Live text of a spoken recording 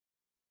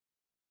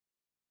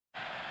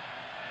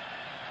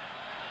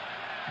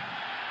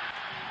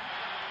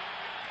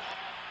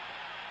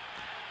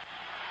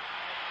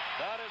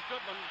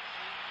Goodman.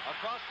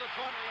 Across the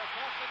 20,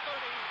 across the 30,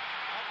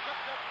 and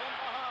tripped up from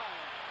behind.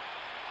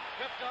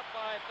 Tripped up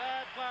by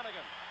Thad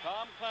Flanagan.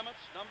 Tom Clements,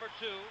 number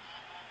 2,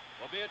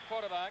 will be at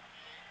quarterback.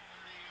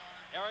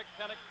 Eric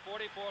Pennick,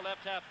 44,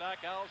 left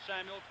halfback. Al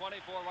Samuel,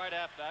 24, right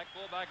halfback.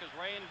 Fullback is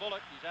Rain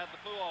Bullock. He's had the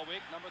flu all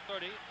week, number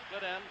 30,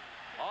 split end.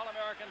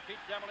 All-American Pete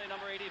Demerly,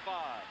 number 85.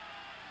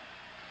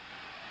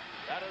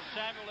 That is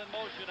Samuel in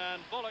motion,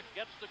 and Bullock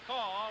gets the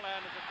call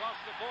and is across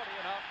the 40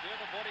 and out near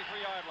the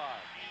 43-yard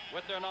line.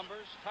 With their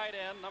numbers, tight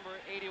end, number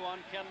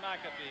 81, Ken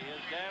McAfee.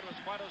 His dad was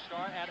quite a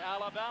star at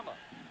Alabama.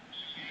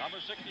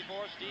 Number 64,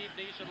 Steve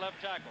Neese at left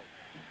tackle.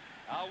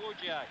 Al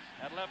Wujciak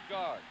at left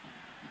guard.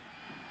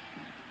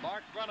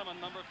 Mark Brenneman,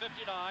 number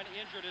 59,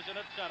 injured, is in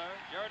at center.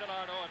 Jared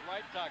Donardo at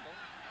right tackle.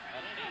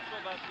 And Steve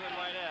Sylvester at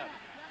right end.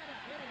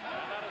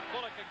 And that is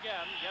Bullock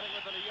again, getting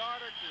within a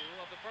yard or two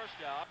of the first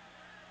down.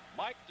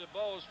 Mike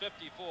DeBose,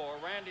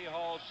 54. Randy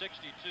Hall,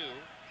 62.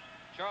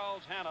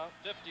 Charles Hanna,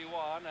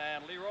 51.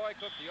 And Leroy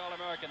Cook, the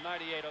All-American,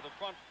 98, are the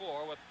front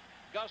four, with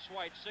Gus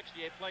White,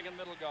 68, playing in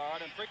middle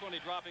guard and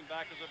frequently dropping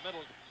back as a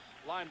middle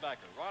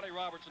linebacker. Ronnie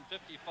Robertson,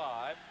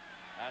 55.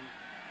 And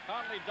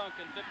Conley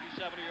Duncan, 57,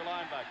 are your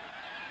linebackers.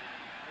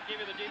 I'll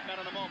give you the deep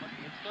men in a moment.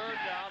 It's third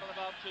down and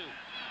about 2.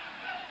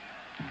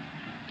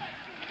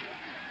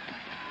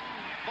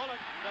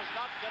 Bullock does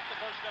not get the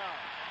first down.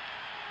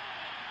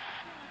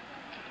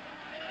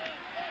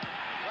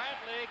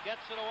 Bradley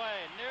gets it away,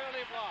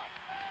 nearly blocked,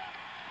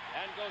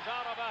 and goes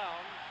out of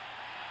bounds.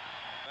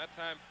 That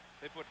time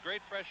they put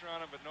great pressure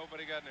on him, but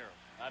nobody got near him.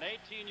 An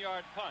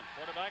 18-yard punt.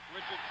 Quarterback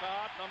Richard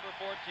Todd, number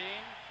 14.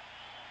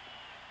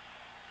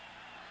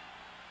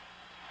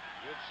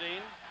 You've seen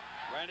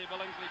Randy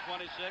Billingsley,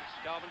 26.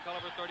 Calvin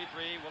Culliver,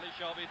 33. Willie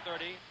Shelby,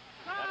 30.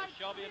 That is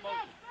Shelby in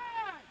motion.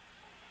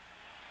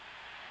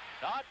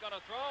 Todd going to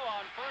throw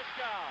on first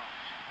down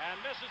and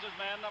misses his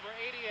man, number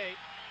 88.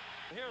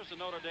 Here's the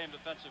Notre Dame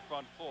defensive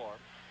front four.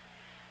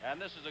 And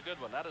this is a good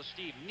one. That is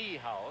Steve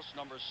Niehaus,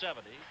 number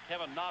 70.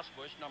 Kevin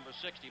Nosbush, number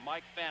 60.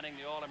 Mike Fanning,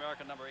 the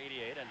All-American, number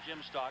 88. And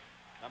Jim Stock,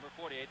 number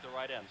 48, the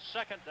right end.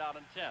 Second down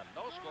and 10.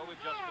 No score, we've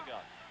just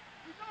begun.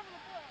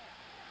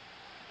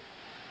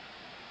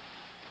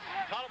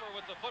 Culliver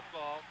with the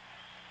football,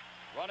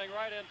 running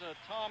right into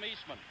Tom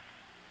Eastman.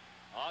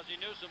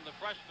 Ozzie Newsome, the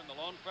freshman, the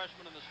lone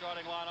freshman in the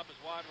starting lineup, is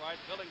wide right.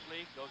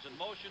 Billingsley goes in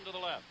motion to the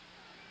left.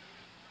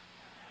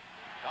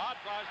 Todd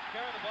tries to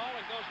carry the ball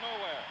and goes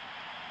nowhere.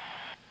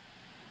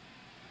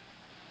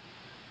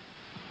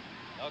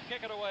 They'll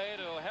kick it away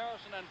to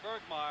Harrison and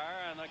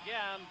Bergmeyer, and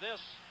again, this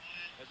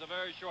is a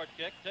very short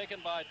kick taken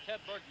by Ted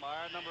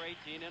Bergmeyer, number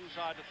 18,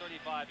 inside the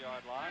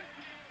 35-yard line,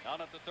 down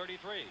at the 33.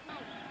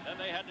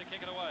 Then they had to kick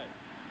it away.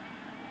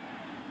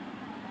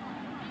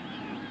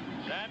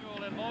 Samuel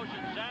in motion.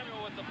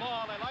 Samuel with the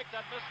ball. They like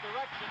that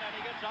misdirection, and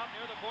he gets out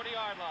near the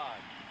 40-yard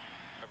line.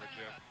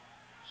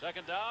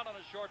 Second down on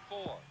a short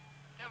 4.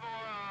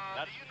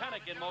 That's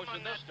Pennick in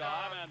motion this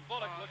time, and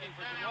Bullock looking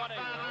for some running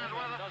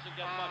room. Doesn't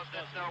get much,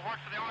 does he?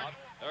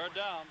 Third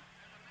down.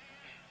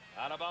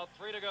 And about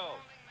 3 to go.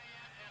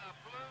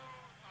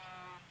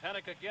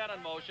 Pennick again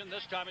in motion.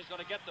 This time he's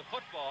going to get the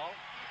football.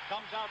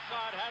 Comes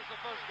outside, has the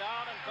first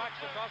down, and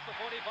tracks across the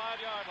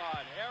 45-yard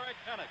line. Eric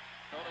Pennick.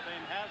 Notre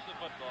Dame has the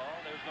football.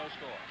 There's no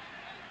score.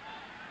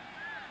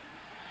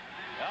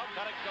 Well,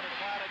 Pennick's going to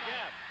try it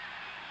again.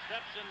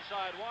 Steps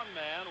inside one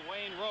man,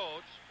 Wayne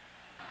Rhodes.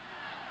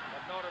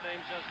 But Notre Dame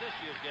says this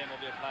year's game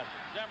will be a classic.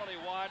 Demerly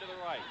wide to the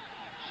right.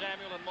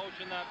 Samuel in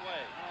motion that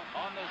way.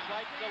 On the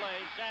slight delay,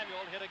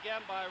 Samuel hit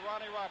again by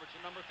Ronnie Robertson,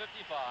 number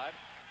 55.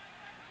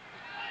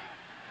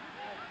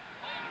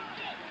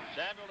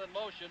 Samuel in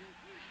motion.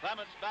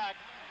 Clements back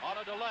on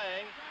a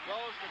delay.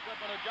 Throws to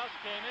Goodman, who just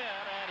came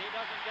in, and he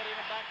doesn't get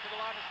even back to the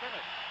line of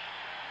scrimmage.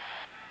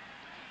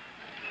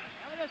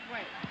 Go this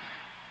way.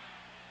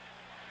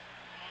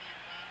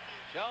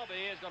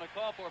 Shelby is going to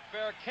call for a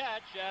fair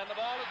catch, and the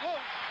ball is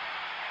loose.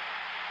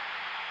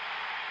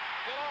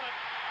 Still on it.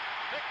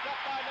 Picked up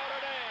by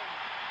Notre Dame.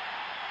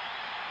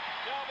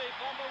 Shelby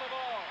fumbled the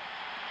ball.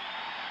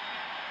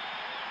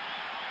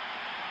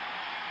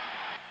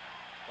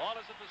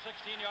 Ball is at the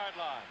 16-yard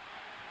line.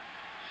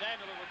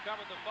 Samuel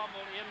recovered the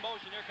fumble in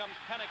motion. Here comes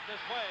Pennick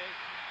this way,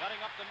 cutting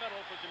up the middle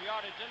for some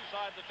yardage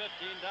inside the 15,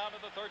 down to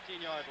the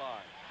 13-yard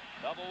line.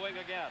 Double wing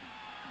again.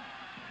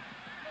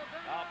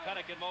 Now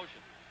Pennick in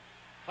motion.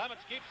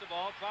 Clements keeps the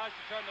ball, tries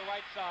to turn the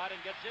right side, and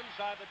gets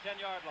inside the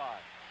 10-yard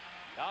line.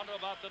 Down to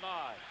about the 9.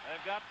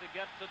 They've got to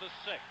get to the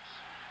 6.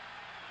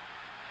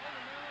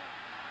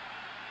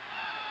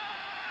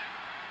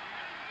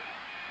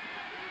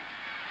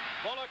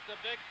 Bullock, the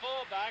big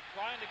fullback,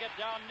 trying to get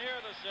down near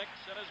the 6,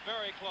 and is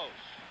very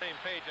close. Same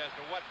page as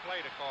to what play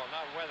to call,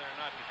 not whether or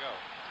not to go.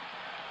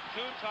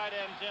 2 tight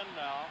ends in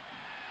now.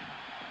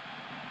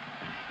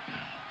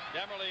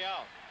 Demerly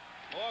out.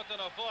 More than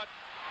a foot.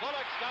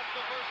 Bullock's got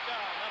the first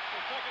down. That's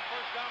the second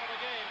first down of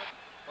the game.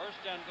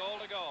 First and goal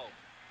to go.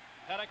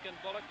 Pennick and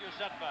Bullock, your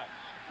setbacks.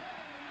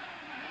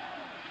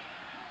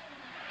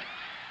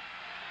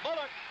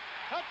 Bullock,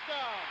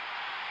 touchdown.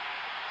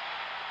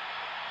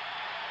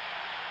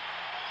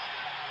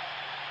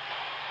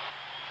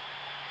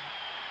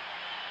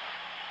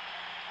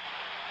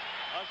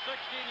 A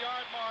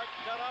 16-yard mark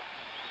set up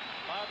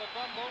by the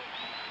fumble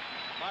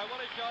by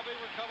Willie Shelby,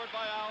 recovered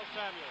by Al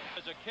Samuel.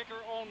 As a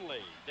kicker only,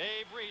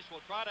 Dave Reese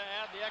will try to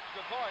add the extra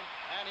point,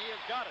 and he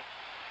has got it.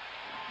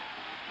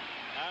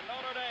 And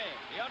Notre Dame,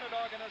 the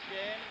underdog in this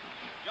game,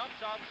 jumps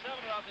out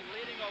 7-0,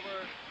 leading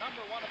over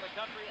number 1 in the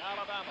country,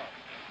 Alabama.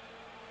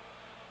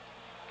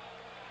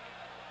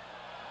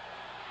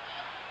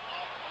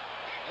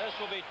 This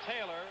will be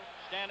Taylor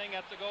standing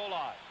at the goal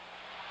line.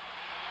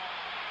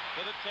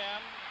 To the 10,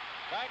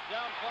 back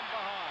down from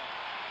behind.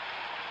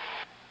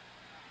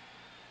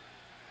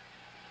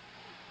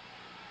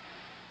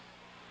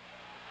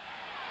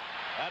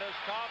 That is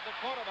Cobb, the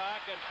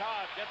quarterback, and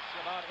Cobb gets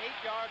about 8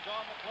 yards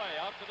on the play,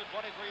 out to the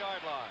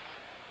 23-yard line.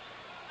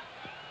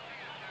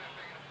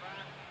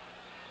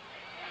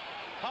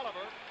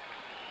 Culliver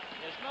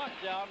is knocked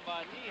down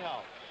by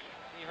Niehaus.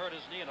 He hurt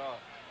his knee in a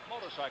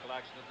motorcycle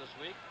accident this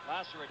week,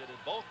 lacerated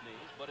at both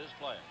knees, but is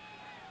playing.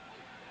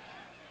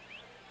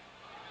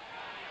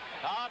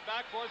 Cobb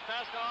back for his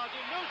pass to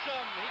Ozzie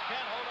Newsome. He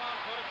can't hold on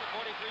to it at the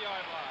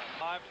 43-yard line.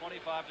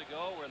 5:25 to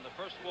go. We're in the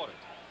first quarter.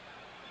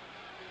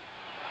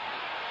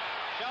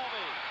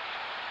 Shelby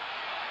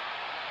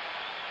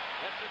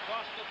gets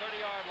across the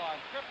 30-yard line,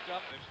 tripped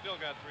up. They've still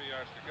got 3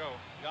 yards to go.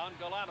 John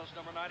Galanis,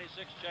 number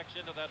 96, checks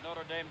into that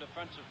Notre Dame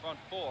defensive front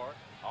four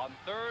on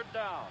 3rd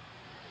down.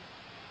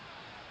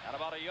 At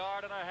about 1.5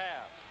 yards.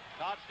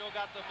 Todd still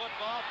got the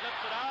football,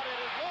 flips it out. It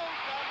is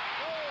loose and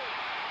goal.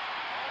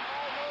 And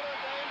by Notre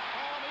Dame,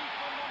 Tom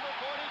Eastman, number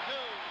 42.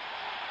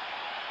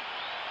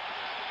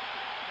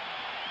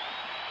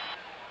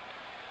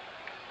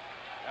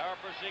 Ara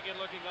Persigian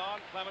looking on.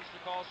 Clements to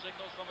call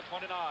signals from a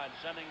 29,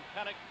 sending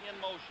Pennick in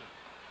motion.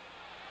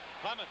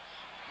 Clements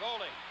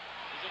rolling.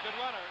 He's a good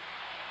runner.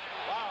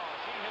 Wow,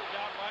 he hit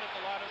down right at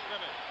the line of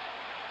scrimmage.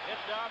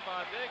 Hit down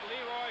by big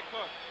Leroy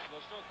Cook.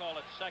 We'll still call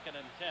it 2nd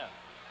and 10.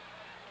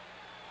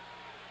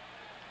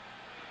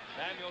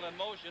 Samuel in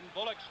motion.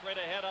 Bullock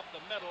straight ahead up the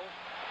middle.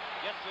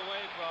 Gets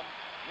away from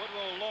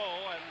Woodrow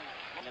Lowe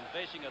and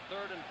facing a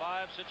 3rd and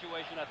 5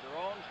 situation at their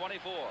own 24.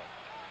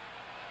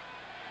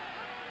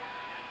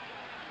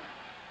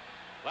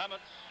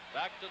 Clements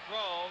back to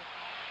throw.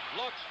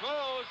 Looks,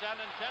 throws, and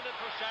intended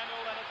for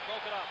Samuel, and it's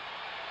broken up.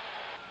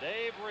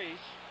 Dave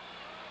Reese,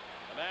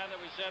 the man that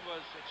we said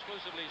was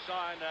exclusively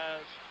signed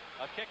as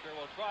a kicker,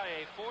 will try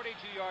a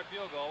 42-yard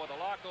field goal with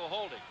Alaco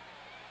holding.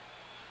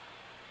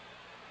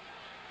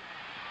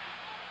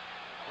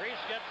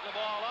 Reese gets the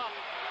ball up,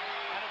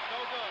 and it's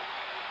no good.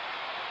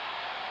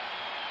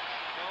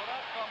 So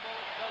that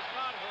fumble does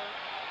not hurt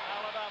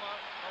Alabama.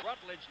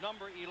 Rutledge,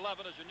 number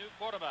 11, is your new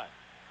quarterback.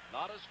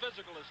 Not as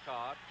physical as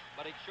Todd,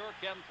 but he sure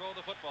can throw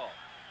the football.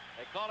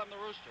 They call him the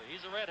Rooster.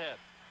 He's a redhead.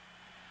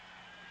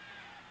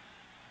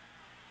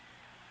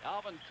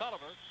 Alvin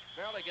Culliver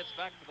barely gets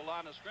back to the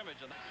line of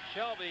scrimmage, and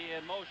Shelby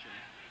in motion.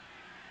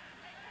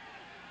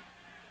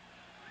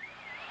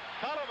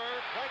 Culliver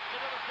breaks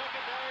into the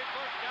secondary,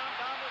 first down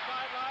the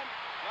sideline,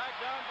 dragged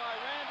down by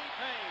Randy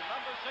Payne,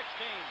 number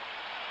 16.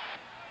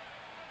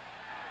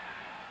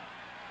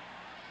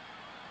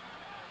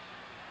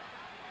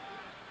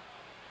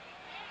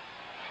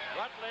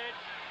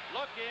 Rutledge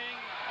looking,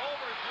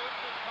 overshoots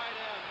the tight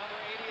end, number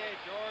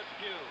 88, George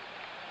Pugh.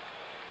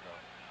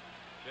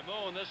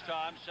 Shamoon this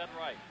time set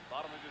right,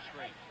 bottom of your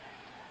screen.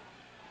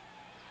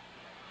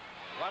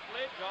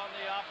 Rutledge on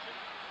the option,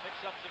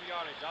 picks up some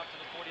yardage out to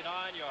the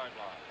 49-yard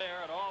line.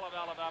 There, and all of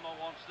Alabama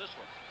wants this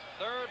one.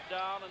 3rd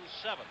down and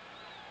 7.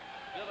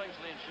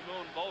 Billingsley and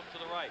Shamoon both to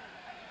the right.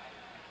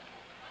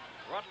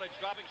 Rutledge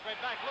dropping straight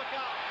back, look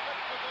out,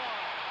 slips the ball.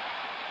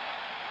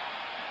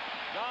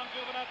 John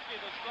Juvenetsky,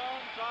 the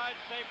strong side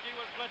safety,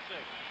 was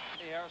blitzing.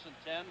 Harrison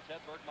 10,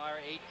 Ted Bergmeyer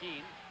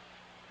 18.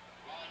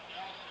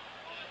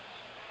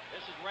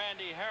 This is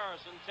Randy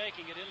Harrison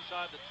taking it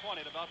inside the 20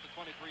 at about the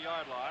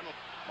 23-yard line.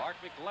 Mark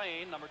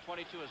McLean, number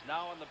 22, is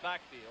now in the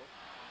backfield.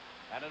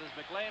 And it is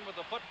McLean with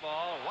the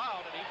football.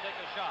 Wow, did he take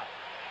a shot.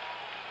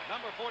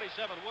 Number 47,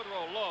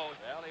 Woodrow Lowe.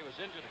 Well, he was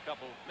injured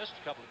missed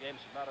a couple of games,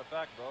 as a matter of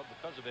fact, though,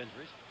 because of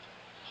injuries.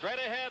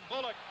 Straight ahead,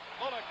 Bullock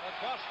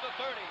across the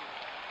 30.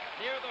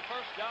 Near the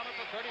first down at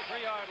the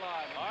 33-yard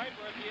line. All right,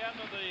 we're at the end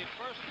of the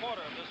first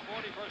quarter of this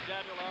 41st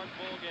annual Orange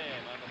Bowl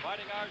game. And the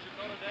Fighting Irish of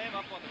Notre Dame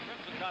up on the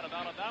Crimson Tide of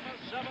Alabama,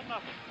 7-0.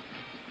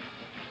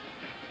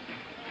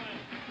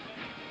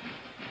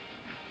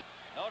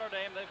 Notre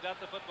Dame, they've got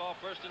the football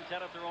 1st and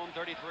 10 at their own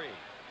 33.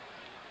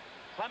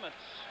 Clements,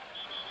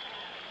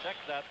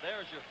 check that.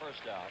 There's your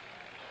first down.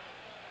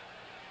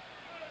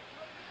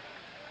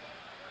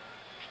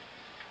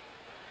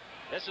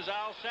 This is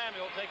Al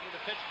Samuel taking the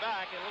pitch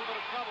back. In a little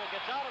bit of trouble,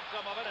 gets out of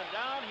some of it, and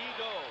down he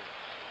goes.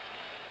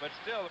 But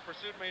still, the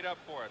pursuit made up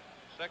for it.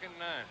 2nd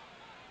and 9.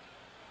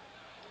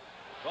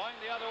 Going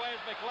the other way is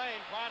McLean,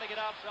 trying to get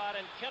outside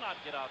and cannot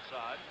get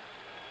outside.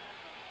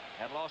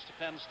 Had lost to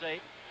Penn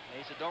State.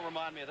 And he said, don't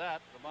remind me of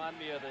that. Remind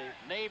me of the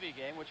Navy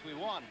game, which we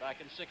won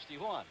back in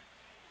 '61.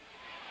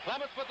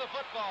 Clements with the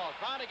football,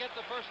 trying to get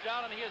the first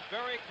down, and he is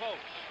very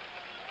close.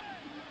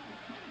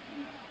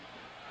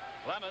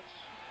 Clements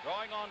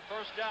Throwing on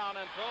first down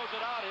and throws it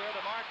out here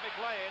to Mark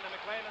McLean, and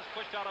McLean is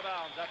pushed out of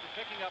bounds after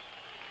picking up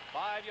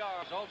 5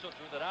 yards. Also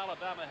true that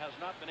Alabama has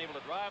not been able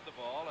to drive the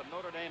ball, and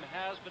Notre Dame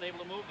has been able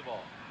to move the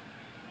ball.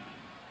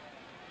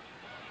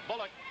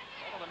 Bullock,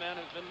 one of the men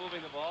who's been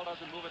moving the ball,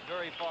 doesn't move it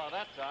very far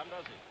that time,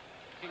 does he?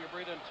 Taking a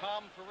breather,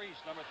 Tom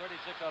Therese, number 36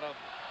 out of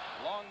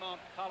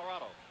Longmont,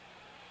 Colorado,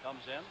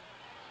 comes in.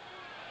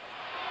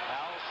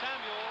 Al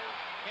Samuel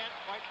can't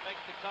quite make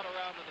the cut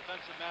around the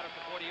defensive man at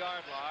the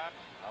 40-yard line.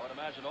 I would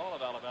imagine all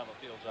of Alabama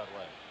feels that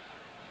way.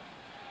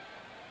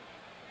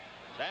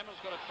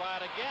 Samuel's going to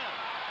try it again.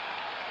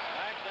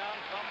 Back down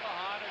from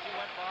behind as he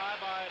went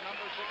by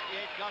number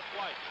 68, Gus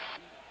White.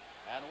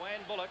 And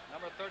Wayne Bullock,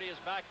 number 30, is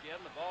back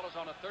in. The ball is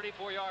on a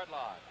 34-yard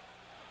line.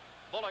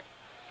 Bullock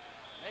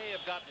may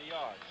have gotten a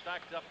yard,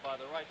 stacked up by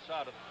the right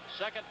side of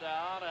second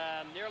down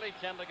and nearly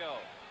 10 to go.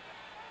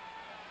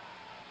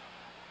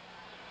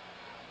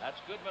 That's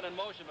Goodman in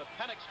motion, but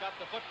Penix got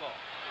the football.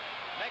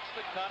 Makes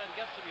the cut and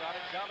gets some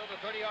yardage down to the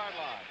 30-yard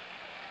line.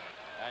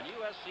 And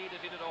USC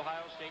defeated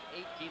Ohio State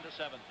 18-17.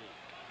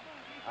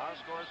 Our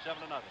score is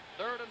 7-0.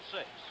 3rd and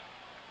 6.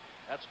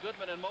 That's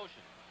Goodman in motion.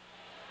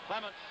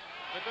 Clements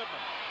to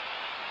Goodman.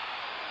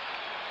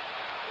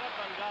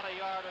 Goodman got a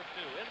yard or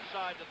two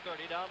inside the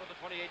 30 down to the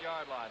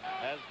 28-yard line.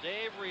 As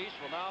Dave Reese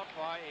will now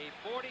try a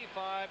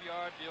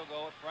 45-yard field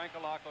goal at Frank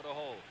Alaco to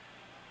hold.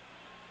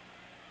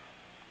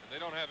 They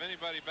don't have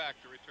anybody back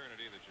to return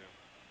it either, Jim.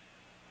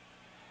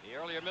 He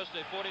earlier missed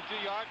a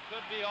 42-yard,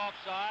 could be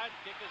offside.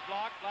 Kick is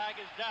blocked, flag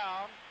is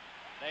down.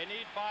 They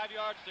need 5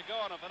 yards to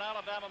go, and if an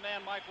Alabama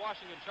man, Mike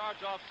Washington,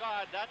 charged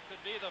offside, that could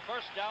be the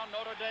first down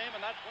Notre Dame, and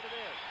that's what it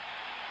is.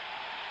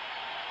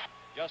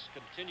 Just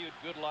continued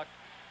good luck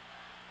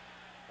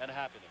and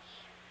happiness.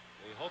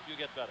 We hope you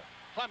get better.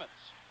 Clements.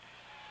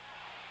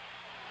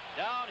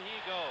 Down he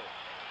goes.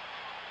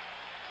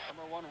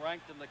 Number 1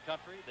 ranked in the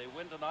country. They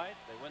win tonight.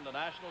 They win the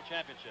national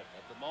championship.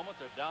 At the moment,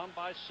 they're down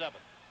by 7.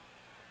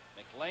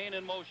 McLean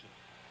in motion.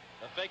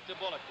 The fake to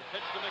Bullock. The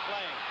pitch to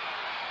McLean.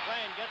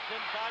 McLean gets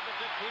inside the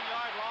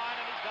 15-yard line,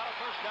 and he's got a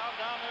first down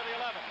near the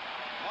 11.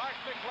 Mark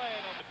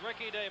McLean with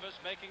Ricky Davis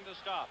making the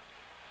stop.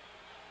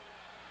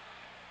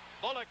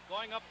 Bullock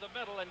going up the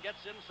middle and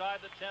gets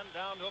inside the 10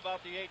 down to about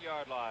the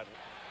 8-yard line.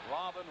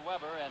 Robin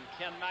Weber and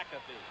Ken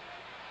McAfee.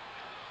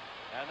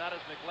 And that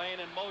is McLean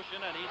in motion,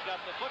 and he's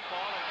got the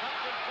football and comes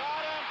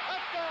inside and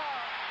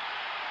touchdown!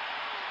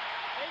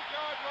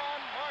 8-yard run,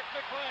 Mark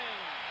McLean.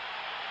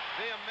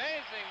 The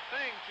amazing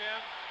thing,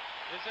 Jim,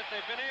 is that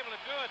they've been able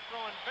to do it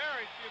throwing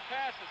very few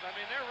passes. I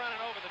mean, they're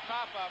running over the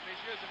top of him.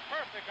 He's using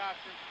perfect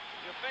options.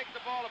 You fake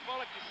the ball to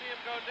Bullock, you see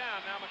him go down.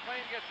 Now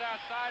McLean gets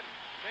outside,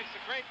 makes a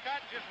great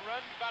cut, just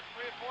runs about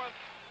 3 or 4.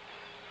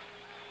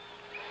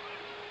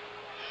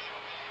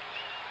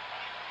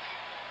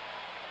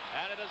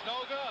 And it is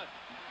no good.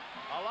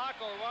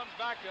 Alaco runs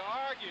back to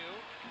argue,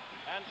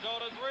 and so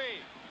does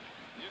Reed.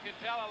 You can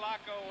tell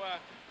Alaco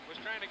was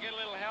trying to get a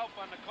little help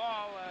on the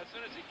call. As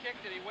soon as he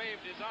kicked it, he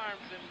waved his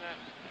arms, and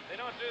they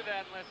don't do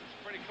that unless it's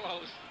pretty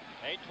close.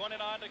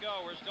 8:29 to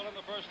go. We're still in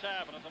the first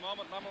half, and at the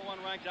moment, number 1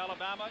 ranked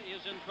Alabama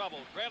is in trouble,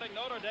 trailing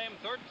Notre Dame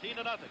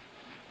 13-0.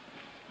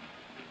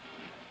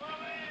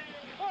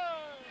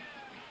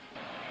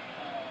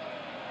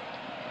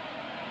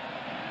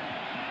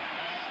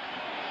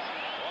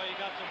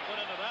 Got some foot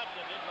into that,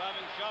 didn't he?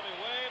 Driving Shelby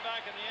way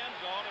back in the end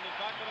zone, and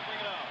he's not going to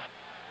bring it out.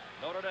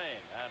 Notre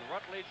Dame, and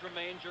Rutledge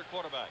remains your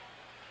quarterback.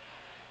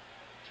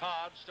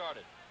 Todd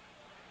started.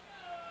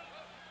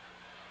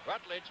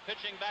 Rutledge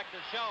pitching back to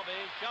Shelby.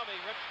 Shelby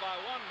ripped by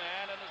 1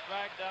 man and is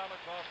dragged down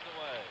across the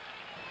way.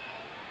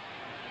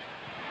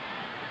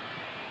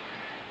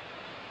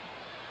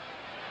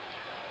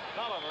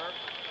 Oliver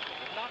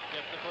did not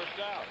get the first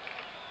down.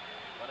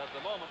 But at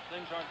the moment,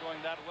 things aren't going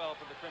that well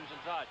for the Crimson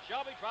Tide.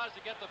 Shelby tries to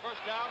get the first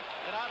down,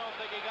 and I don't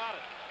think he got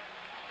it.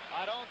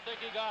 I don't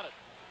think he got it.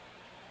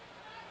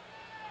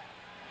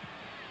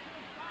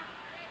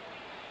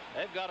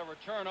 They've got a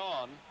return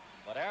on,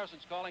 but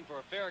Harrison's calling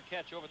for a fair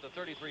catch over at the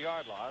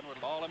 33-yard line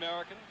with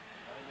All-American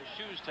having his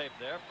shoes taped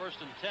there.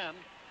 1st and 10.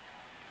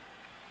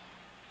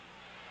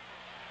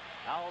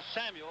 Al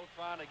Samuel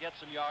trying to get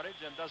some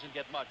yardage and doesn't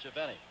get much, if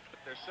any.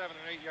 They're 7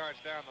 or 8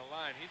 yards down the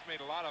line. He's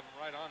made a lot of them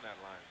right on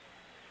that line.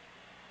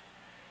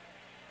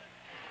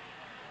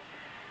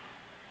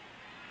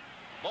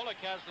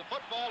 Bullock has the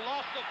football,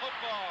 lost the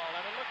football,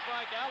 and it looks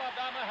like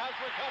Alabama has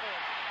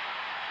recovered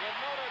in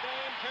Notre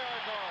Dame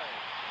territory.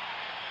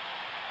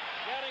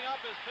 Getting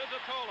up is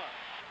Pizzatola.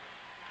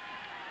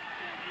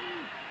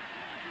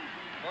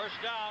 First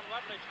down,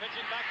 Rutledge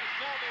pitching back to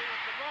Shelby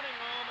with some running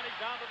room, and he's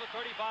down to the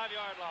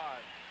 35-yard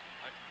line.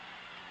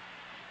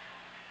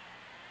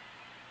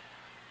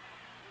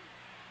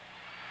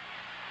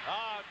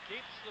 Todd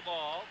keeps the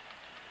ball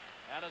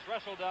and is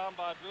wrestled down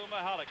by Drew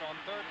Mahalik on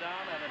 3rd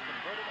down and is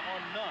converted on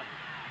none.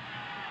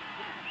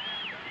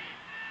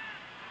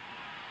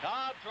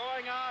 Todd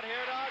throwing out here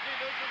to Ozzie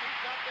Newsom.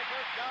 He's got the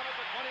first down at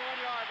the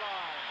 21-yard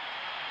line.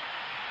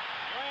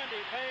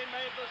 Randy Payne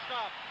made the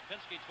stop.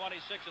 Pinsky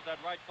 26 at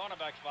that right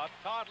cornerback spot.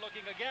 Todd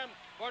looking again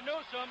for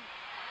Newsom.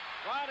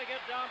 trying to get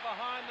down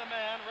behind the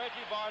man,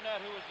 Reggie Barnett,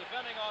 who was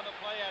defending on the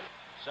play. And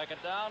second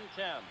down,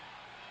 10.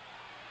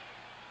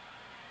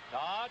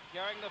 Todd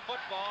carrying the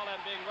football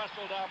and being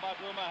wrestled down by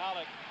Drew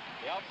Mahalik,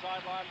 the outside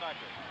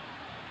linebacker.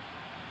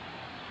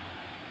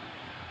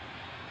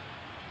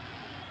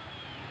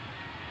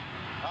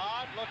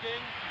 Todd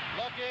looking,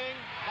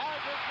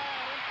 has his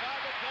man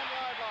inside the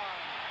 10-yard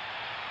line.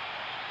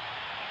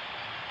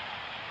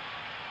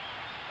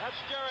 That's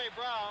Jerry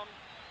Brown,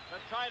 the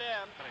tight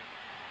end.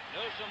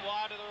 Newsome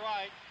wide to the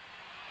right.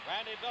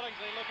 Randy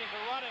Billingsley looking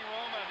for running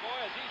room, and boy,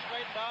 is he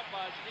straightened out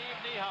by Steve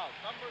Niehaus,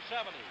 number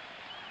 70.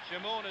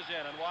 Shamoon is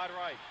in and wide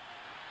right.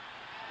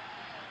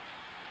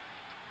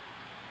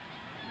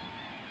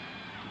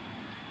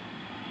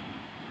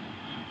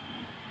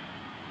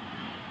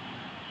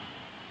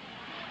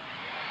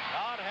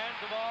 Todd hands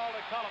the ball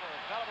to Culliver.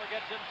 Culliver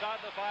gets inside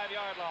the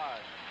 5-yard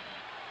line.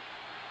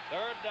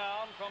 Third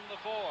down from the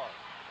 4.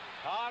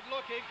 Todd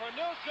looking for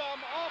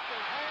Newsome, off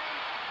his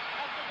hands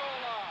at the goal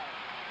line.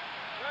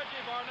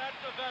 Reggie Barnett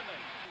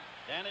defending.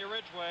 Danny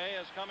Ridgway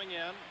is coming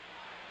in.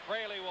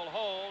 Fraley will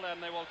hold,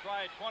 and they will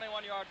try a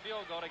 21-yard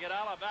field goal to get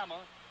Alabama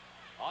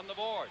on the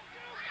board.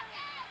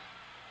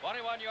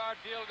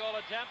 21-yard field goal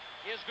attempt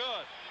is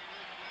good.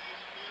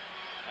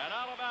 And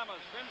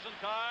Alabama's Crimson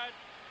Tide,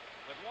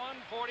 with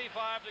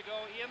 1:45 to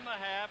go in the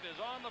half,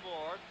 is on the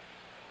board.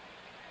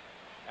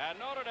 And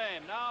Notre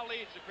Dame now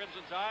leads the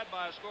Crimson Tide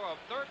by a score of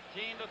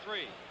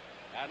 13-3.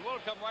 And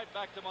we'll come right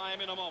back to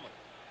Miami in a moment.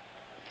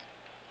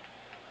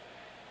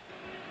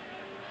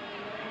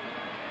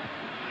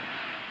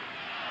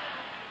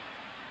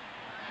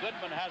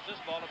 Goodman has this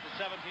ball at the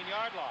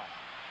 17-yard line.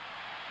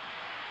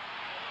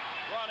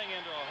 Running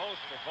into a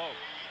host of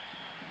folks.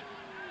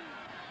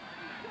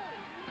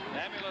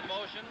 Samuel in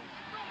motion.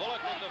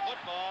 Bullock with the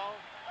football.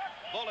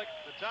 Bullock,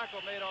 the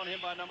tackle made on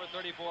him by number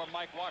 34,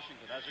 Mike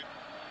Washington. As he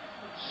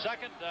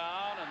second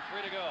down and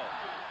 3 to go.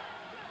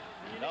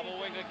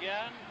 Double wing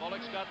again.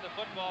 Bullock's got the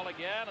football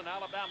again, and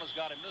Alabama's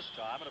got him this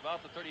time at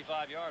about the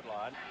 35-yard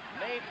line.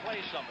 May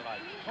play something like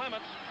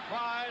Clements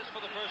tries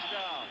for the first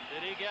down.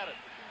 Did he get it?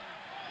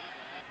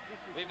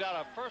 We've got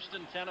a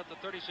 1st and 10 at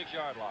the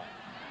 36-yard line.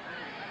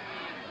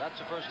 That's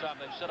the first time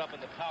they've set up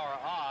in the power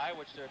I,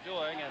 which they're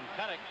doing, and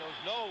Pennick goes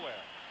nowhere.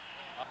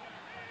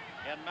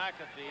 And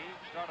McAfee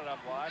started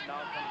up wide,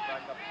 now comes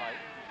back up tight.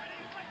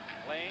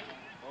 Lane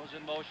goes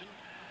in motion.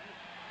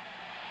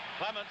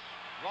 Clements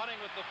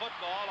running with the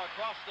football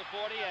across the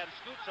 40 and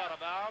scoots out of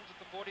bounds at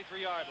the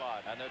 43-yard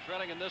line. And they're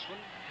trailing in this one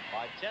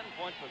by 10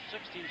 points with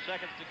 16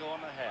 seconds to go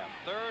in the half.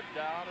 Third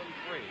down and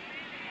 3.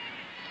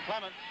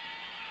 Clements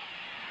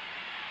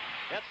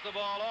gets the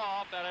ball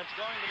off, and it's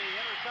going to be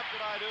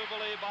intercepted, I do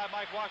believe, by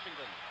Mike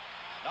Washington,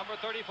 number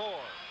 34.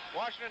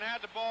 Washington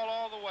had the ball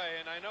all the way,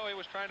 and I know he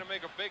was trying to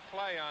make a big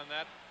play on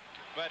that,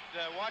 but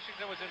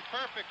Washington was in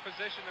perfect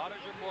position.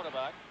 Hunter's your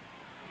quarterback.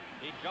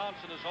 Pete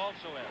Johnson is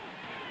also in.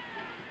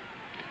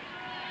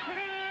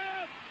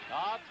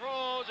 Todd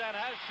throws and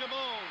has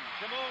Shamoon.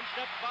 Shamoon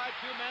steps by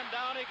 2 men.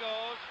 Down he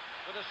goes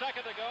with a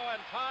second to go,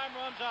 and time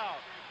runs out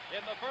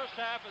in the first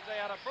half as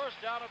they had a first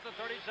down at the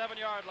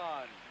 37-yard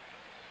line.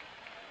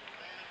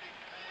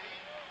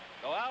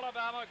 So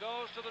Alabama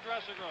goes to the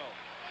dressing room,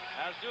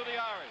 as do the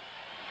Irish.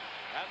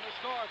 And the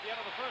score at the end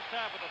of the first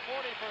half of the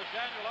 41st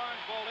Annual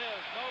Orange Bowl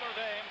is Notre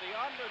Dame, the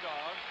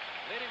underdog,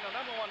 leading the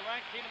number 1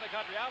 ranked team in the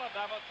country,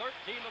 Alabama,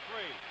 13-3.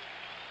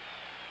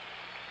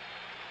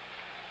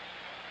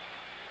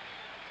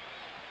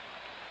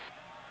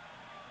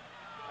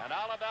 And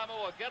Alabama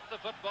will get the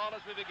football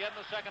as we begin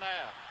the second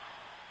half.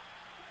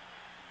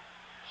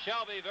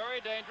 Shelby very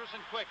dangerous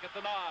and quick at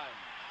the 9.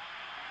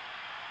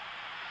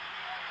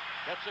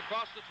 Gets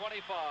across the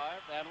 25,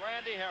 and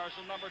Randy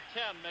Harrison, number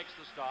 10, makes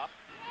the stop.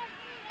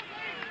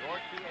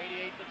 George P.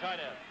 88, the tight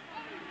end.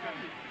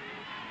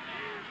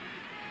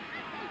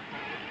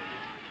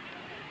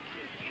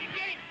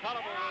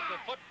 Culliver with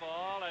the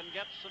football and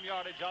gets some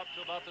yardage out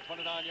to about the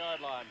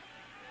 29-yard line.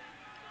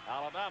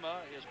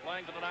 Alabama is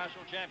playing for the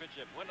national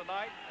championship. Win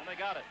tonight, and they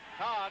got it.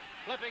 Todd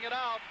flipping it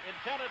out,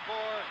 intended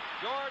for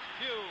George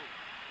Pugh,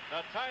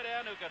 the tight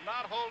end who could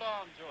not hold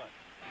on to it.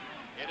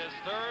 It is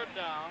third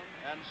down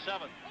and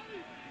 7.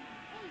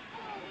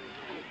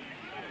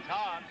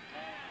 Todd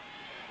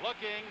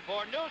looking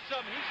for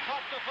Newsome. He's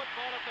caught the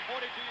football at the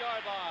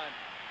 42-yard line.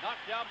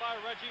 Knocked down by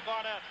Reggie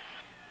Barnett.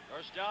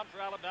 First down for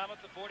Alabama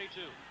at the 42.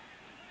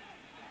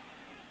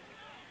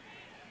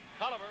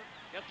 Culliver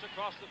gets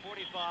across the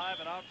 45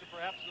 and out to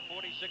perhaps the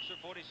 46 or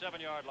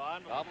 47-yard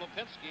line. Bob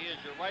Lipinski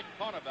is your right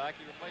cornerback.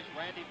 He replaced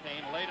Randy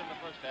Payne late in the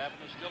first half and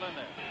is still in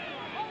there.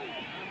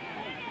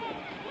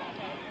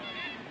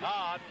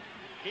 Todd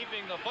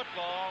keeping the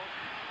football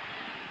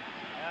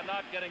and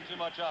not getting too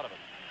much out of it.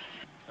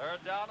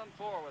 Third down and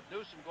 4 with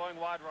Newsome going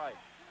wide right.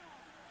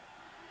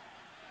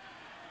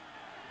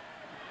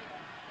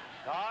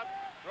 Todd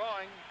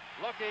throwing,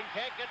 looking,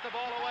 can't get the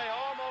ball away,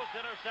 almost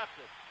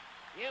intercepted.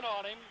 In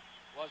on him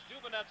was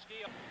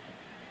Dubonetsky.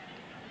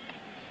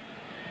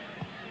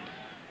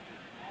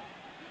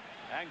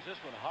 Hangs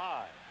this one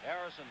high.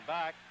 Harrison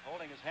back,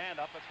 holding his hand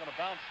up. It's going to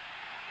bounce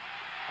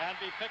and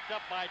be picked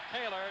up by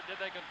Taylor. Did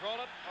they control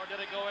it, or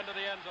did it go into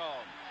the end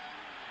zone?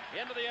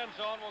 Into the end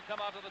zone will come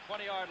out to the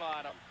 20-yard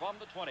line. From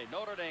the 20,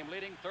 Notre Dame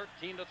leading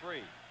 13-3.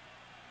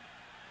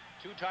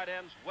 Two tight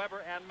ends,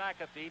 Weber and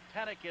McAfee.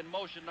 Panic in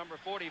motion, number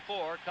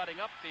 44, cutting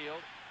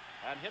upfield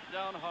and hit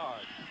down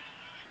hard.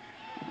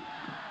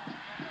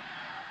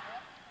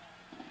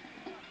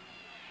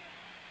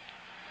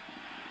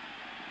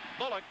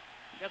 Bullock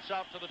gets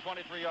out to the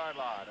 23-yard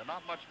line, and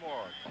not much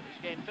more.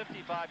 He's gained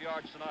 55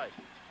 yards tonight.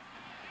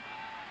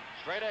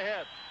 Straight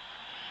ahead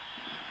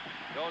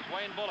goes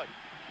Wayne Bullock.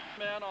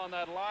 Men on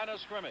that line of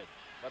scrimmage,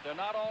 but they're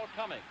not all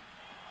coming.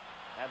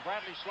 And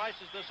Brantley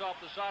slices this off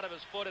the side of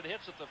his foot. It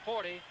hits at the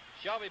 40.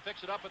 Shelby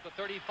picks it up at the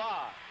 35.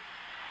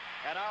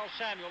 And Al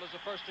Samuel is the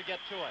first to get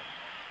to it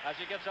as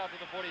he gets out to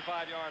the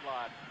 45-yard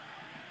line.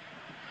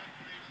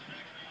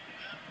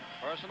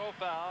 Personal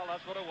foul,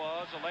 that's what it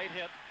was, a late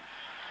hit.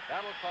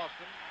 That'll cost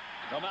him.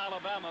 From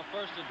Alabama,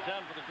 1st and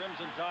 10 for the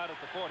Crimson Tide at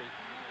the 40.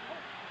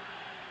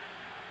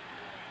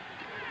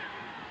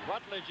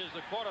 Rutledge is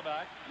the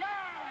quarterback.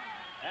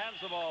 Hands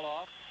the ball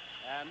off.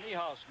 And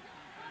Niehaus.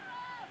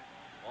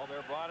 Well,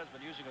 Bear Bryant has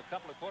been using a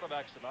couple of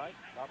quarterbacks tonight.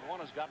 Not one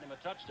has gotten him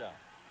a touchdown.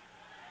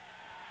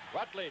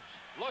 Rutledge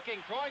looking,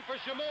 throwing for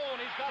Shamoon.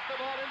 He's got the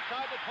ball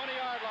inside the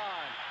 20-yard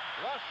line.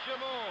 Russ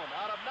Shamoon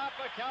out of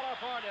Napa,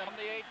 California. From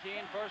the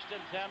 18, 1st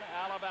and 10,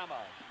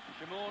 Alabama.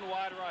 Shamoon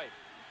wide right.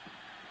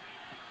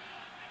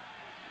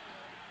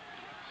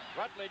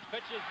 Rutledge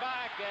pitches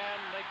back,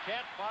 and they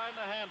can't find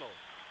the handle.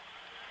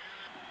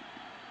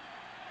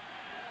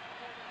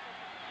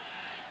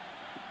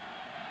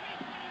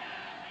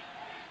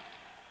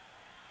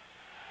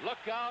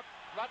 Look out.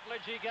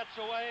 Rutledge, he gets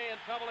away, in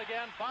trouble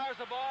again. Fires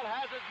the ball,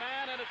 has his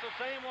man, and it's the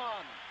same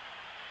one.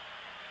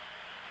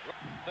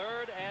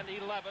 3rd and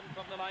 11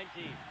 from the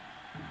 19.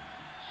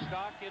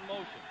 Stock in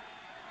motion.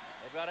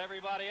 They've got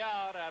everybody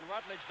out, and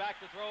Rutledge back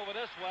to throw over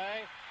this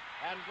way.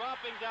 And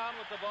dropping down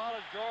with the ball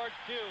is George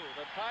Pugh,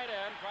 the tight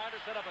end, trying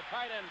to set up a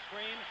tight end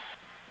screen.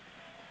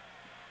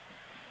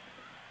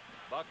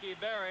 Bucky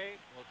Berry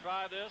will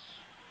try this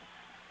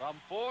from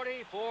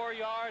 44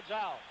 yards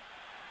out.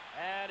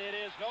 And it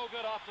is no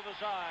good off to the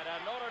side. And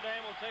Notre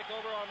Dame will take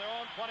over on their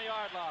own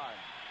 20-yard line.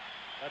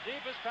 The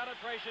deepest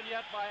penetration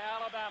yet by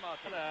Alabama.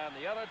 And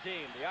the other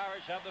team, the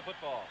Irish, have the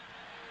football.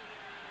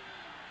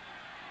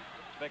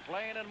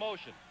 McLean in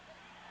motion.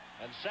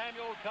 And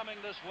Samuel coming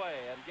this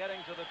way and getting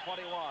to the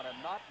 21, and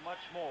not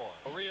much more.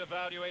 We'll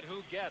reevaluate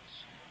who gets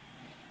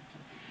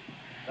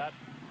that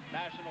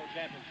national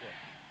championship.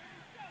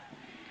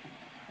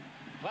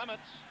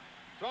 Clements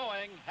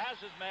throwing, has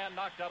his man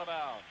knocked out of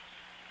bounds.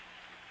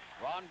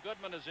 Ron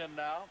Goodman is in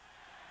now.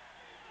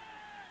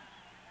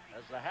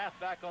 As the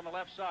halfback on the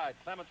left side.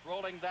 Clements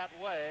rolling that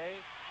way.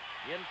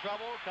 In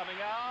trouble,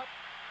 coming out,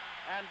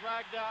 and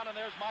dragged down, and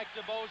there's Mike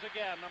DeBose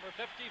again, number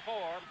 54.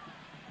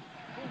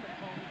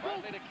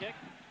 Bradley to kick.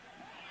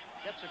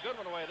 Gets a good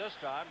one away this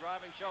time,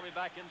 driving Shelby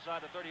back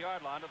inside the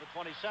 30-yard line to the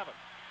 27.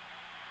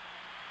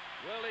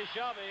 Willie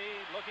Shelby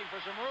looking for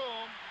some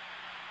room.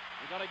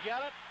 He's going to get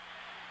it.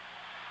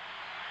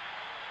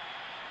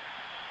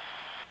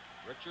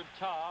 Richard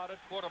Todd at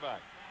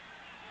quarterback.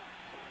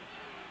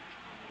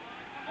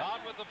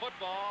 Todd with the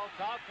football.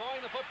 Todd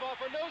throwing the football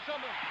for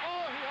Newsom.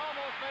 Oh, he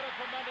almost made a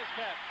tremendous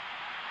catch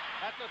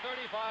at the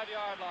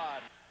 35-yard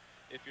line.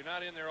 If you're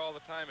not in there all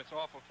the time, it's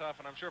awful tough,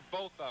 and I'm sure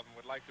both of them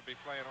would like to be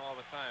playing all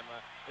the time.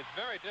 It's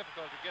very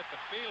difficult to get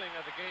the feeling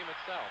of the game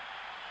itself.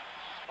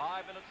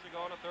 5 minutes to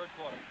go in the third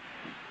quarter.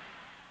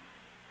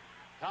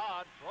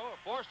 Todd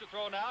forced to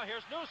throw now.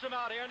 Here's Newsom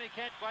out here, and he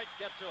can't quite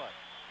get to it.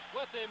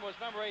 With him was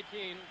number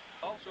 18,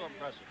 also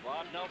impressive.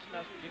 Rod Nelson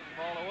has to keep the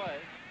ball away.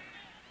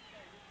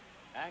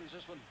 Hangs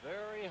this one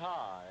very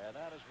high, and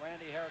that is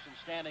Randy Harrison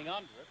standing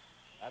under it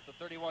at the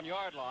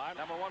 31-yard line.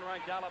 Number 1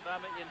 ranked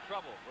Alabama in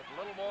trouble with a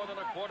little more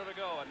than a quarter to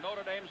go, and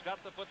Notre Dame's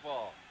got the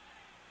football.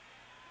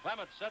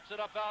 Clements sets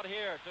it up out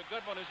here to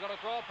Goodman, who's going to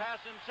throw a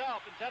pass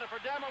himself, intended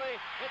for Demerly.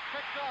 It's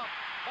picked off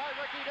by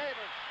Ricky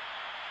Davis.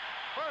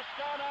 First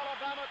down,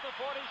 Alabama at the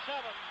 47.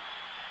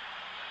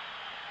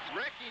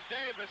 Ricky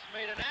Davis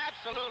made an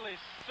absolutely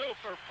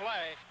super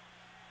play.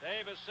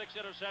 Davis, 6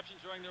 interceptions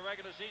during the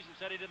regular season,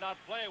 said he did not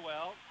play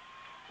well.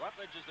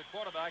 Rutledge is the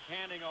quarterback,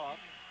 handing off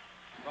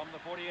from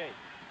the 48.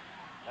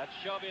 That's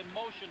Shelby in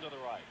motion to the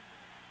right.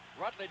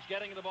 Rutledge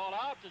getting the ball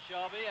out to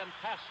Shelby and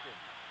past him.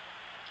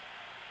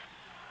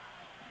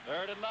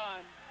 3rd and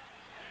 9.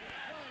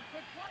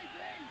 Good play,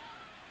 James.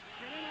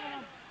 Get in on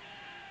him.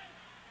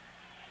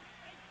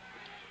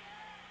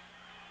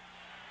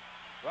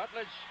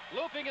 Rutledge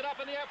looping it up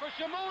in the air for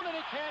Shamoon, and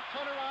he can't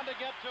turn around to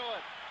get to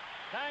it.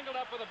 Tangled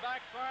up with the back,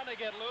 trying to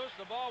get loose.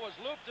 The ball was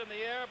looped in the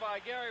air by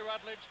Gary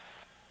Rutledge.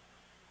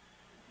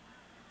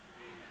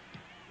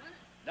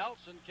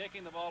 Nelson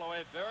kicking the ball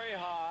away very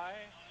high.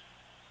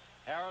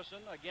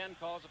 Harrison again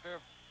calls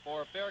for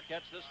a fair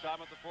catch, this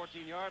time at the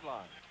 14-yard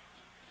line.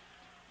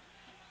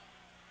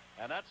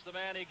 And that's the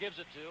man he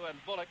gives it to, and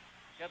Bullock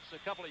gets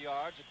a couple of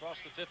yards across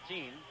the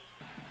 15.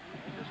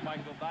 This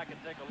might go back and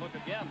take a look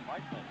again,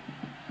 might they?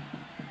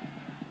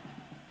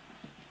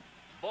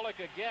 Bullock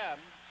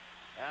again.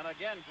 And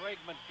again, Greg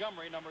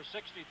Montgomery, number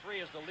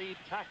 63, is the lead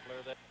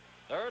tackler.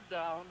 Third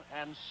down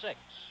and 6.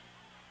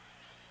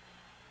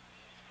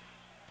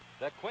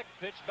 The quick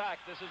pitch back.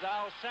 This is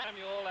Al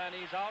Samuel, and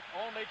he's out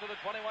only to the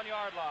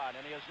 21-yard line.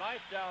 And he is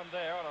knifed down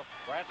there on a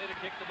Bradley to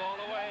kick the ball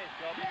away.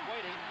 Shelby's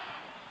waiting.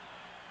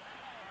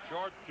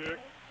 Short kick.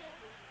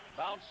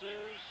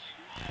 Bounces.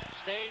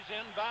 Stays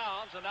in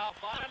bounds, and now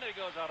finally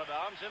goes out of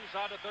bounds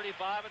inside the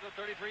 35 at the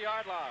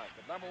 33-yard line.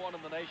 The number 1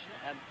 in the nation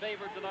and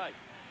favored tonight.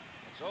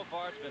 And so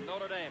far, it's been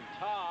Notre Dame.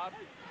 Todd,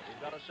 he's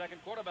got a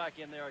second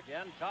quarterback in there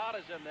again. Todd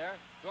is in there,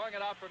 throwing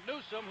it out for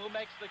Newsome, who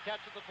makes the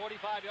catch at the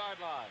 45-yard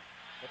line.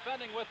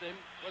 Defending with him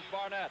was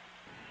Barnett.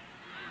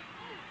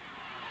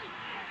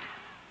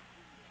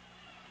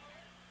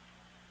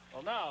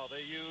 Well, now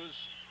they use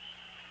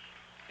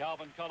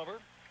Calvin Culliver.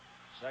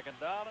 Second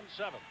down and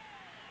 7.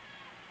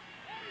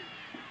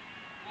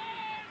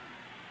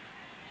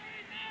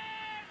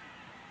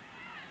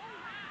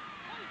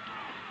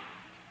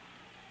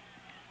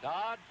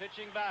 Todd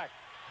pitching back.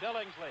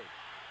 Billingsley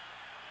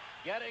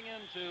getting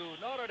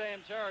into Notre Dame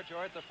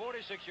territory at the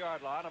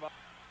 46-yard line.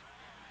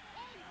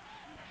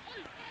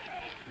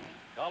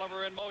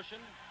 Culliver in motion.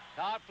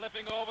 Todd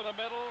flipping over the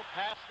middle,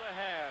 past the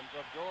hands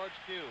of George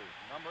Pugh,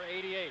 number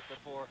 88,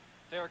 for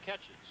fair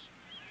catches.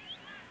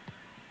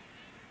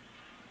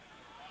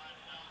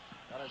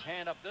 Got his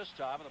hand up this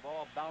time, and the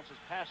ball bounces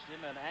past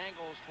him and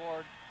angles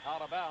toward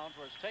out of bounds,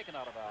 where it's taken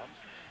out of bounds.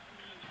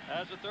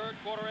 As the third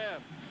quarter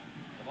ends,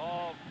 the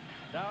ball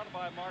down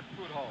by Mark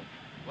Prudhomme.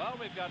 Well,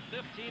 we've got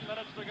 15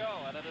 minutes to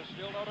go, and it is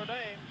still Notre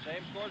Dame.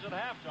 Same scores at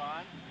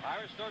halftime.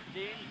 Irish 13,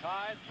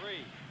 tied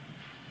 3.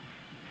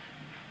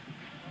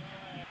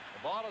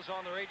 The ball is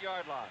on their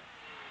 8-yard line.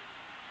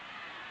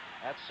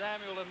 That's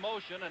Samuel in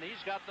motion, and he's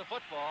got the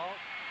football.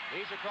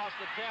 He's across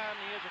the 10,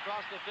 he is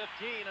across the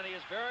 15, and he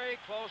is very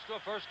close to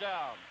a first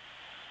down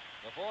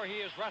before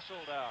he is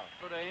wrestled down.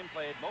 Notre Dame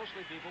played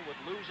mostly people with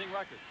losing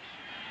records.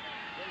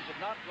 Things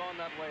have not gone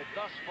that way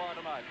thus far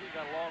tonight. We've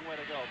got a long way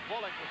to go.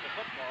 Bullock with the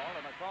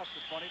football and across the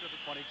 20 to the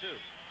 22.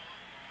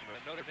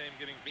 Notre Dame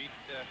getting beat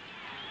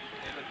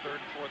in the third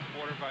and fourth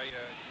quarter by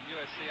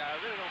USC. I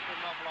really don't put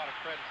an awful lot of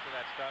credits to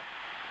that stuff.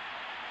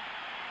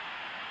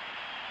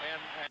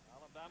 And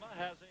Alabama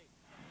has 8.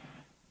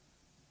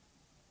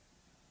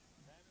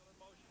 Samuel in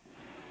motion.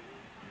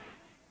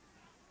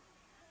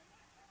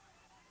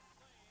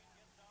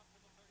 Gets out to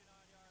the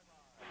 39-yard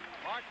line.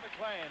 Mark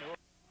McClain, who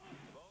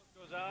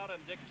goes out, and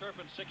Dick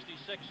Turpin,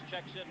 66,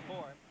 checks in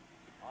for him.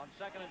 On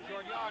second and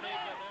short yardage,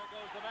 and there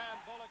goes the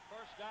man. Bullock,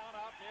 first down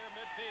out near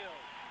midfield.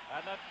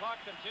 And that clock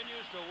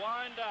continues to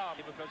wind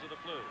down because of the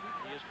flu.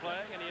 He is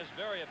playing, and he is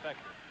very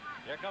effective.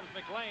 Here comes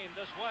McClain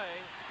this way.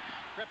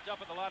 Tripped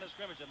up at the line of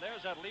scrimmage, and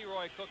there's that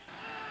Leroy Cook.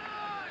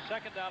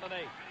 Second down and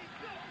 8.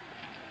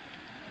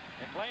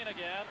 McClain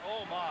again.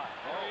 Oh, my.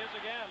 There he is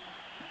again.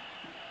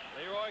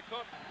 Leroy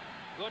Cook.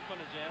 Goodman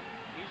is in.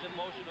 He's in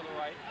motion to the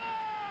right.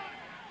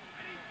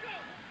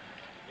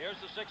 Here's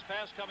the 6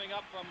 pass coming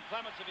up from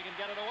Clements if he can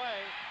get it away.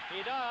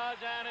 He does,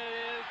 and it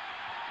is...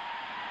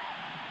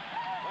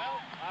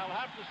 Well, I'll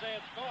have to say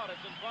it's caught.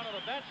 It's in front of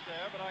the bench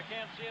there, but I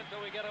can't see it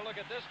until we get a look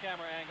at this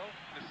camera angle.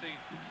 To see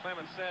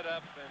Clements set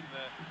up and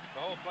the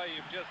whole play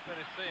you've just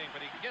finished seeing, but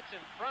he gets in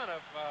front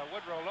of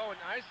Woodrow Lowe, and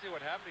I see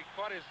what happened. He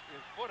caught his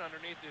foot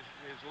underneath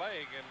his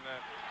leg, and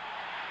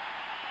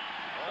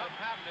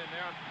something happened in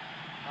there.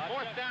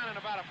 Fourth down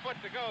and about a foot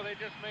to go. They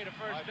just made a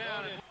first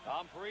down. And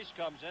Tom Parise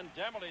comes in.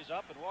 Demerly's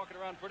up and walking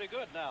around pretty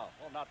good now.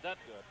 Well, not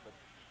that good, but...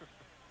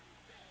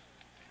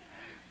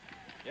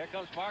 Here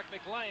comes Mark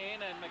McClain,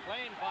 and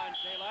McClain finds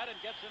daylight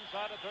and gets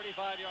inside the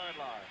 35-yard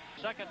line.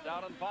 Second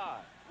down and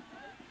 5.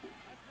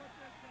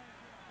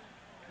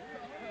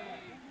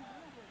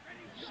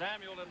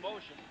 Samuel in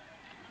motion.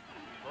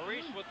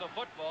 Parise with the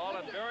football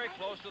and very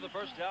close to the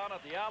first down at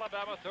the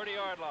Alabama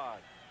 30-yard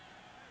line.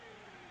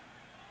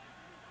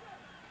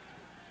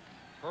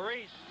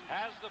 Parise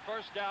has the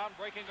first down,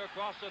 breaking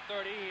across the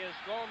 30. He is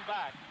thrown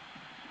back.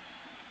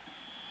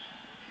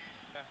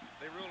 Yeah,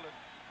 they ruled it.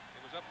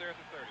 It was up there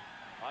at the 30.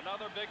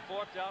 Another big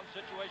fourth down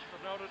situation for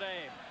Notre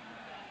Dame.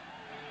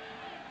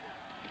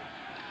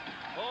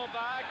 Pull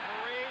back,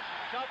 Parise,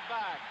 shoved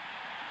back.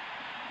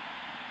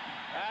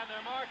 And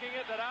they're marking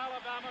it that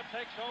Alabama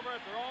takes over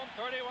at their own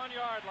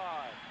 31-yard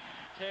line.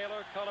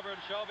 Taylor, Culliver,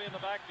 and Shelby in the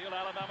backfield.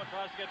 Alabama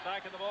tries to get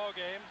back in the ball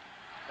game.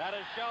 That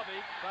is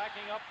Shelby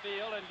backing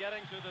upfield and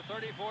getting to the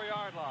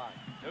 34-yard line.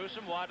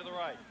 Newsome wide to the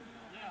right.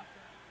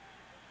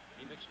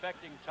 He's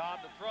expecting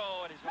Todd to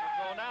throw, and he's going to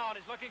throw now, and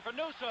he's looking for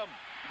Newsome.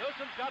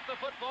 Newsome's got the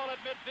football at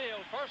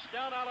midfield. First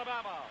down,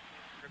 Alabama.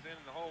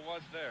 The hole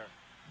was there.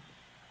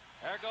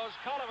 There goes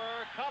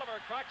Culliver. Culliver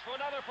cracks for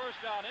another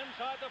first down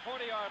inside the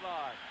 40-yard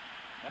line.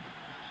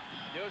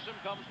 Newsome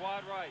comes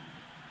wide right.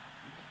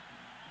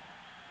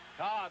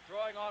 Todd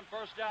throwing on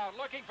first down,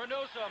 looking for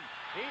Newsome.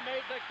 He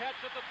made the catch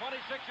at the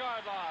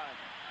 26-yard line.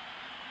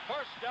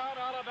 First down,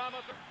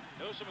 Alabama.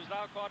 Newsome has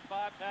now caught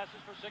 5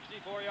 passes for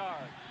 64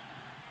 yards.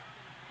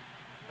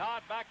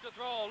 Todd back to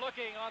throw,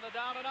 looking on the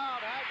down and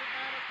out. Has it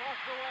man across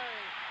the way.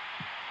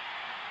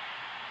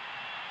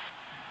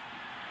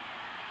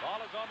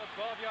 Ball is on the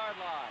 12-yard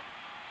line.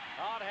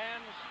 Todd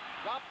hands,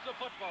 drops the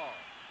football,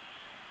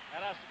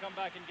 and has to come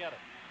back and get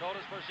it.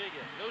 Notice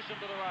Persiguian. Newsom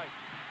to the right.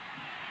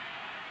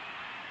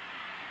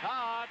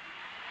 Todd.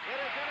 It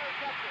is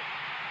intercepted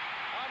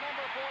by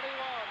number 41,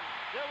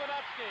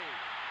 Divinetsky,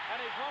 and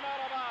he's run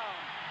out of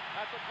bounds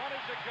at the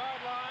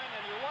 26-yard line,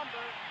 and you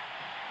wonder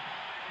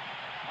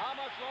how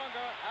much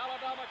longer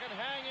Alabama can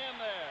hang in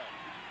there.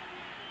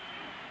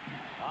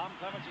 Tom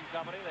Clements and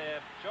company, they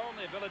have shown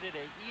the ability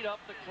to eat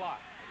up the clock.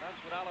 And that's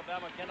what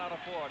Alabama cannot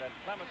afford. And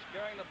Clements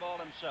carrying the ball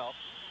himself.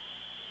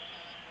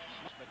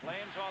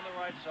 McLean's on the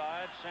right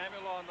side,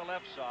 Samuel on the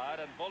left side,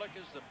 and Bullock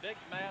is the big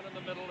man in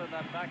the middle in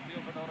that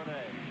backfield for Notre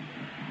Dame.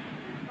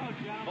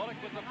 Bullock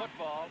with the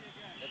football.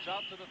 It's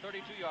out to the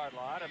 32-yard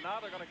line, and now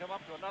they're going to come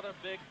up to another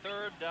big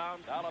third down.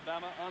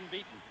 Alabama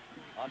unbeaten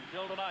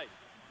until tonight.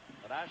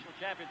 The national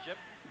championship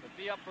could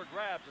be up for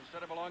grabs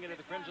instead of belonging to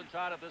the Crimson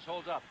Tide if this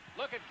holds up.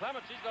 Look at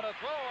Clements. He's going to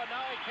throw, and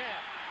now he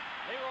can't.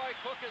 Leroy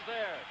Cook is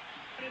there.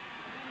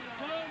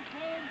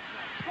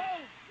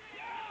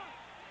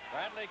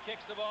 Bradley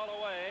kicks the ball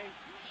away.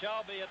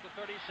 Shelby at the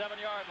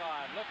 37-yard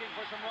line, looking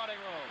for some running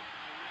room.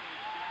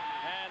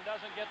 And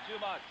doesn't get too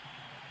much.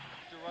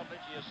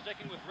 Rutledge, he is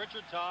sticking with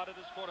Richard Todd at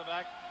his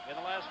quarterback in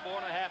the last 4.5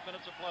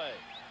 minutes of play.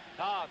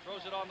 Todd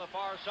throws it on the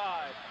far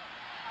side.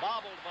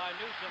 Bobbled by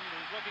Newsom,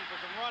 who's looking for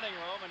some running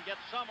room and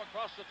gets some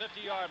across the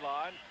 50-yard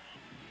line.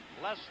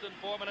 Less than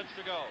 4 minutes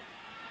to go.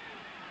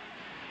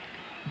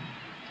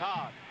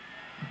 Todd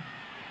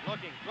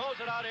looking,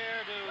 throws it out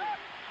here to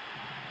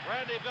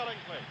Randy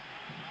Billingsley.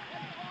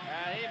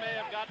 And he may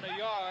have gotten a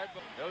yard,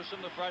 but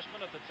Newsom, the freshman,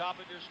 at the top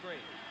of your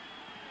screen.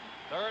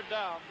 Third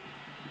down.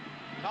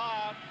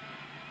 Todd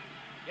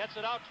gets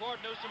it out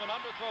toward Newsom and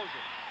underthrows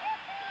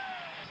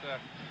it.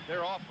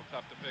 They're awful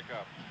tough to pick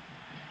up.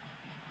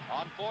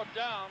 On fourth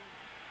down,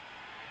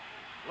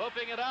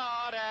 looping it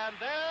out, and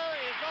there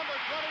is number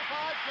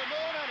 25,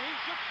 Shamoon, and he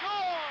should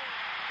score!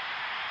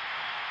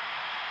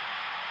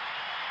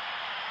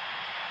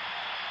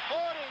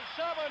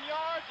 47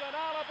 yards, and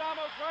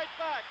Alabama's right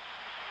back.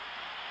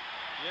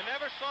 You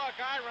never saw a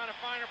guy run a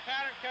finer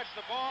pattern, catch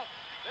the ball.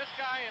 This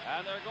guy...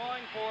 And they're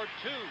going for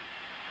two.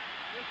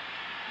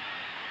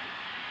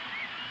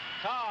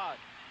 Todd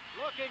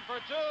looking for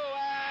two,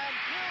 and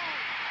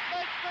Pugh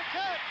makes the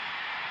catch.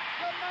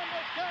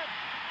 Tremendous catch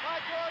by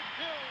George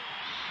Pugh.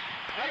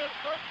 And it's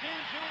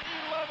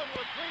 13-11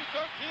 with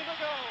 3:13 to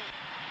go.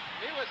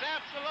 He was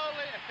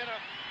absolutely in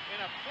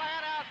a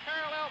flat-out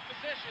parallel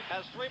position.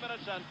 Has 3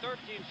 minutes and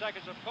 13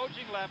 seconds of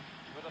coaching left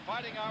with the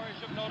Fighting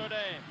Irish of Notre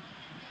Dame.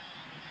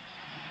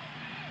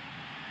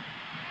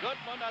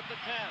 Goodman at the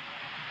 10.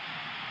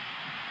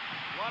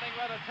 Running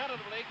rather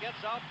tentatively,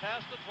 gets out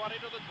past the 20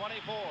 to the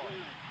 24.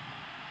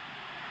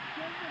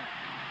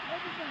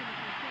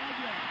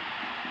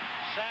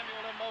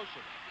 Samuel in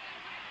motion.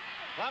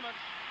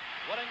 Clements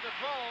willing to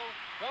throw,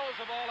 throws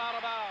the ball out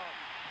of bounds.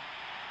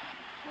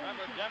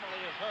 Remember,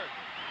 Demerly is hurt.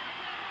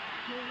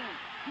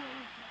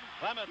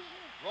 Clements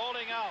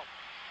rolling out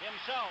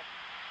himself,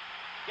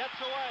 gets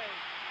away,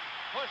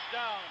 pushed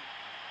down,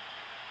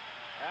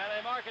 and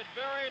they mark it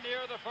very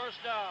near the first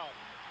down.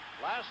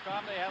 Last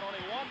time they had only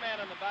one man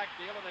in the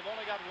backfield, and they've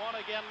only got one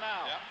again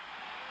now. Yep.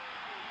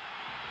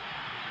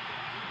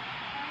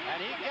 And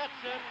he gets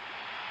it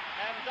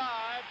and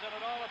dives, and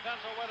it all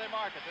depends on where they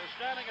mark it. They're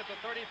standing at the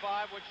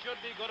 35, which should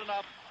be good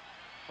enough.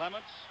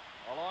 Clements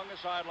along the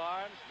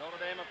sidelines.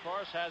 Notre Dame, of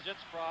course, has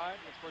its pride.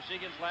 It's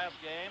Persiguian's last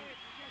game.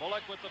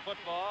 Bullock with the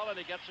football, and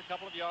he gets a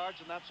couple of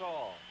yards, and that's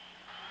all.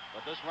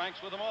 But this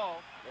ranks with them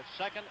all. It's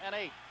 2nd and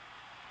 8.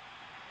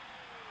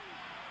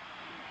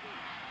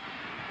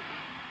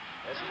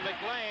 This is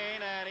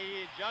McLean, and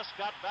he just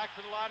got back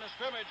to the line of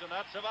scrimmage, and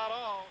that's about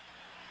all.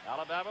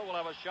 Alabama will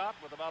have a shot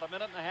with about a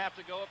minute and a half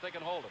to go if they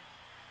can hold him.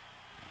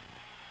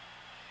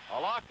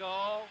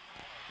 Alaco.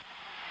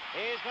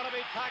 He's going to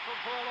be tackled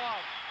for a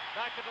loss.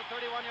 Back at the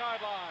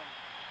 31-yard line.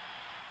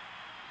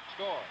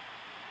 Score.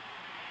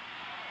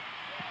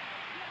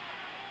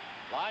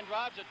 Line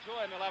drives it to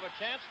him. He'll have a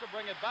chance to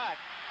bring it back.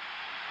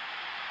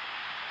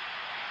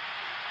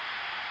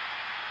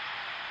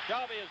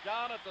 Shelby is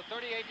down at the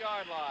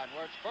 38-yard line,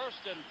 where it's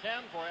 1st and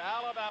 10 for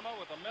Alabama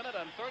with a minute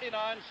and 39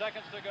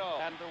 seconds to go,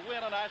 and to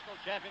win a national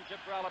championship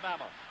for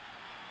Alabama.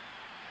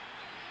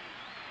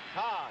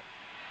 Todd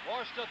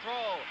forced to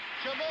throw.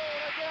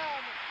 Shamoon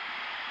again,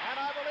 and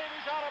I believe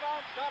he's out of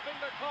bounds, stopping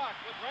the clock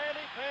with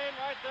Randy Payne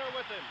right there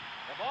with him.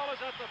 The ball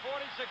is at the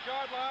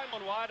 46-yard line,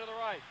 one wide to the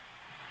right.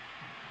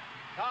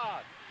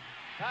 Todd,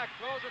 Pack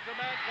throws it to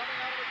man coming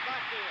out of his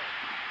backfield.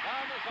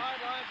 Down the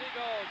sidelines he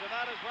goes, and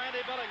that is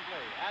Randy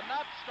Billingsley. And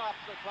that stops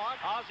the clock.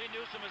 Ozzie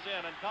Newsom is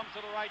in and comes to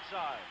the right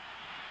side.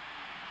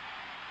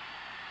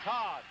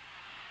 Todd,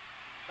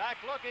 back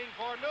looking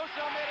for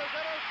Newsom. It is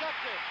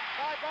intercepted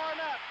by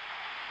Barnett.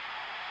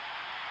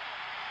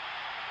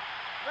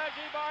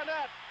 Reggie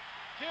Barnett.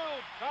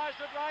 Cube tries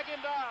to drag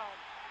him down,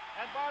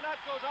 and Barnett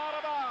goes out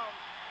of bounds.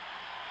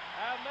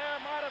 And there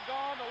might have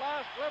gone the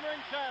last glimmering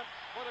chance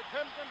for the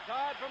Crimson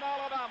Tide from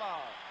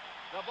Alabama.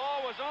 The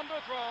ball was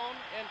underthrown,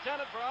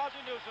 intended for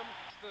Ozzie Newsom.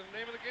 the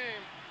name of the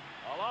game.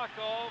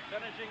 Alaco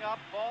finishing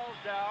up, falls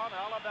down.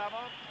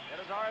 Alabama,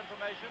 it is our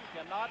information,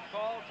 cannot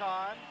call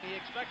time. He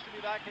expects to be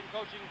back in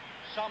coaching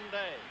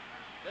someday.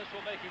 This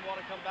will make him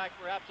want to come back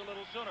perhaps a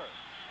little sooner.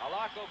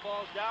 Alaco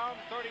falls down,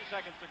 30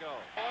 seconds to go.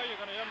 Boy, you're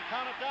going to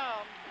count it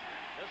down.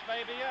 This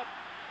may be it.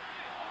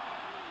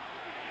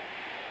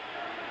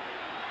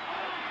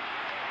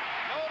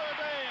 Notre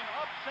Dame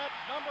upsets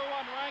 #1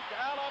 ranked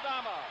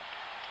Alabama.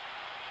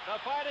 The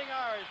Fighting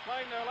Irish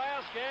playing their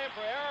last game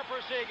for Air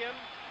Persigan,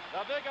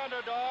 the big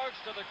underdogs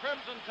to the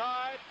Crimson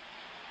Tide,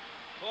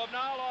 who have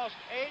now lost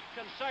 8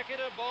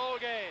 consecutive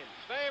bowl games.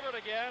 Favored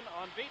again,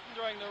 unbeaten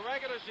during the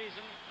regular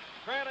season,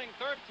 trailing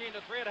 13-3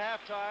 at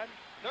halftime,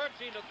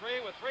 13-3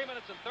 with 3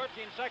 minutes and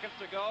 13 seconds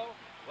to go,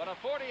 but a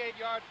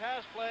 48-yard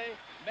pass play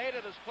made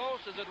it as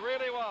close as it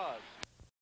really was.